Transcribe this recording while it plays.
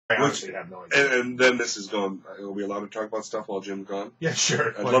I honestly have no idea. And then this is going. Are we allowed to talk about stuff while Jim's gone? Yeah,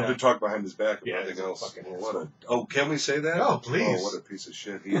 sure. I'd love to talk behind his back. Yeah, Nothing else. fucking Can we say that? No, please. Oh, what a piece of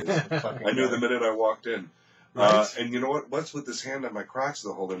shit he is. I knew the minute I walked in. Right? And you know what? What's with his hand on my crotch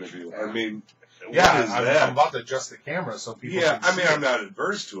the whole interview? I mean, yeah, what is that? I'm about to adjust the camera so people. Yeah, can see I'm not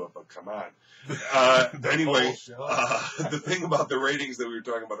adverse to it, but come on. Anyway, the thing about the ratings that we were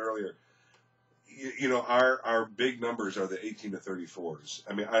talking about earlier, you know, our big numbers are the 18 to 34s.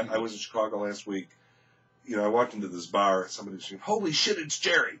 I mean, I was in Chicago last week. You know, I walked into this bar. Somebody was saying, "Holy shit, it's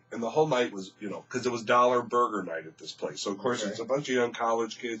Jerry!" And the whole night was, you know, because it was dollar burger night at this place. So of course it's a bunch of young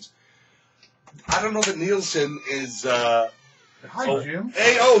college kids. I don't know that Nielsen is. Hi, Jim.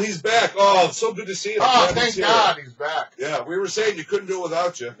 Hey, he's back. Oh, it's so good to see you. Thank God he's back. Yeah, we were saying you couldn't do it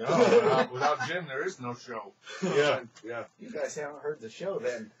without you. No, without Jim, there is no show. Yeah. You guys haven't heard the show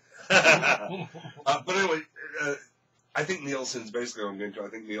then. But anyway, I think Nielsen's basically what I'm getting to. I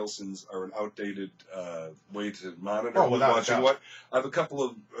think Nielsen's are an outdated way to monitor who's watching what. I have a couple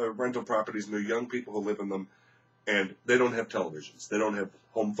of rental properties, and they're young people who live in them, and they don't have televisions. They don't have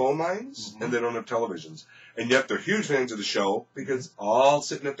home phone lines, and they don't have televisions. And yet they're huge fans of the show because all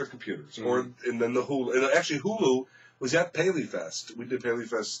sitting at their computers. And then the Hulu. And actually, Hulu was at Paley Fest. We did Paley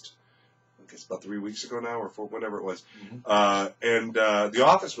Fest, I guess, about 3 weeks ago now, or whatever it was. And The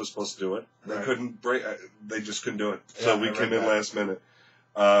Office was supposed to do it. They couldn't break. They just couldn't do it. So we came in last minute.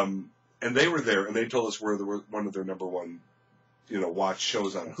 And they were there, and they told us we're one of their number one, watch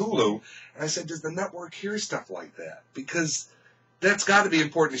shows on Hulu. And I said, does the network hear stuff like that? Because that's got to be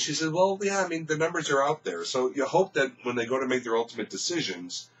important. And she said, well, yeah, I mean, the numbers are out there. So you hope that when they go to make their ultimate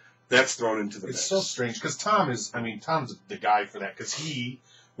decisions, that's thrown into the mix. It's so strange, because Tom's the guy for that, because he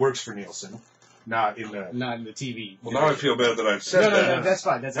works for Nielsen, not in the TV. Well, now I feel bad that I've said that. No, that's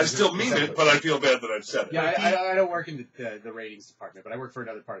fine. I still mean it, but I feel bad that I've said it. Yeah, I don't work in the ratings department, but I work for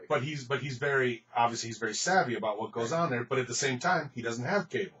another part of the company. But he's very savvy about what goes on there. But at the same time, he doesn't have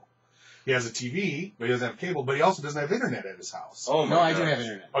cable. He has a TV, but he doesn't have cable. But he also doesn't have internet at his house. Oh my God. I do have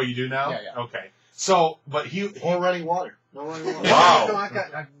internet. Oh, you do now? Yeah. Okay. So, but he or running water. No running water. Wow.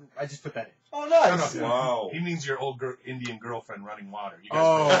 No, I just put that in. Oh, nice. No. Wow. He means your old Indian girlfriend running water. You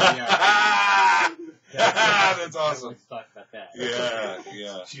guys yeah. That's awesome. Let's talk about that.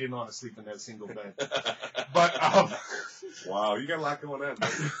 Yeah. She didn't want to sleep in that single bed. But wow, you got a lot going on.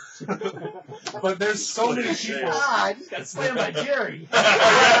 But there's so many people. I just got slammed by Jerry.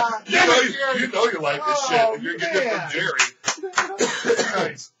 You know you like this shit, and you're getting it from Jerry.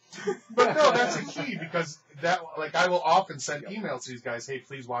 Nice. But no, that's a key, because I will often send emails to these guys, hey,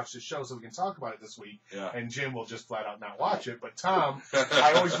 please watch this show so we can talk about it this week. Yeah. And Jim will just flat out not watch it. But Tom,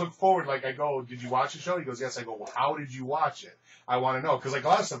 I always look forward, I go, did you watch the show? He goes, yes. I go, well, how did you watch it? I want to know, because a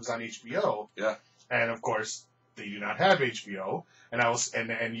lot of stuff is on HBO. Yeah. And of course, they do not have HBO. And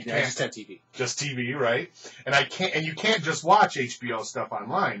you can't just have TV. Just TV, right? And you can't just watch HBO stuff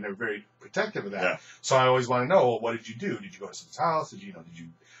online. They're very protective of that. Yeah. So I always want to know, well, what did you do? Did you go to someone's house? Did you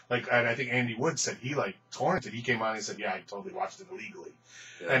and I think Andy Wood said he torrented. He came on and said, yeah, I totally watched it illegally.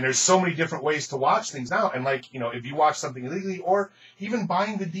 Yeah. And there's so many different ways to watch things now. And if you watch something illegally, or even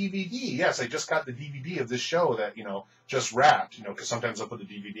buying the DVD. Yes, I just got the DVD of this show that, just wrapped, because sometimes I'll put the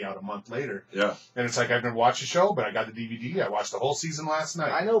DVD out a month later. Yeah. And it's I've never watched the show, but I got the DVD. I watched the whole season last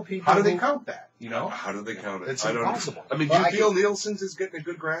night. I know people. How do they count that? How do they count it? It's impossible. I mean, do you feel Nielsen's is getting a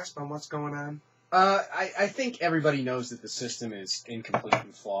good grasp on what's going on? I think everybody knows that the system is incomplete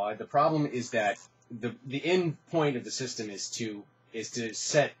and flawed. The problem is that the end point of the system is to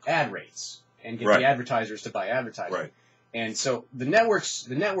set ad rates and get the advertisers to buy advertising. Right. And so the networks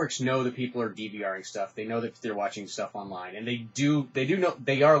know that people are DVRing stuff. They know that they're watching stuff online, and they do know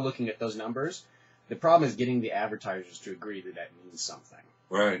they are looking at those numbers. The problem is getting the advertisers to agree that means something.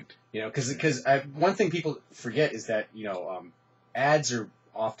 Right. Because one thing people forget is that ads are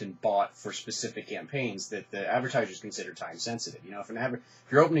often bought for specific campaigns that the advertisers consider time sensitive. If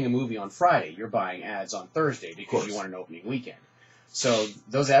you're opening a movie on Friday, you're buying ads on Thursday because you want an opening weekend. So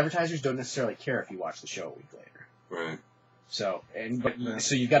those advertisers don't necessarily care if you watch the show a week later. Right. So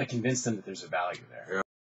you've got to convince them that there's a value there. Yeah.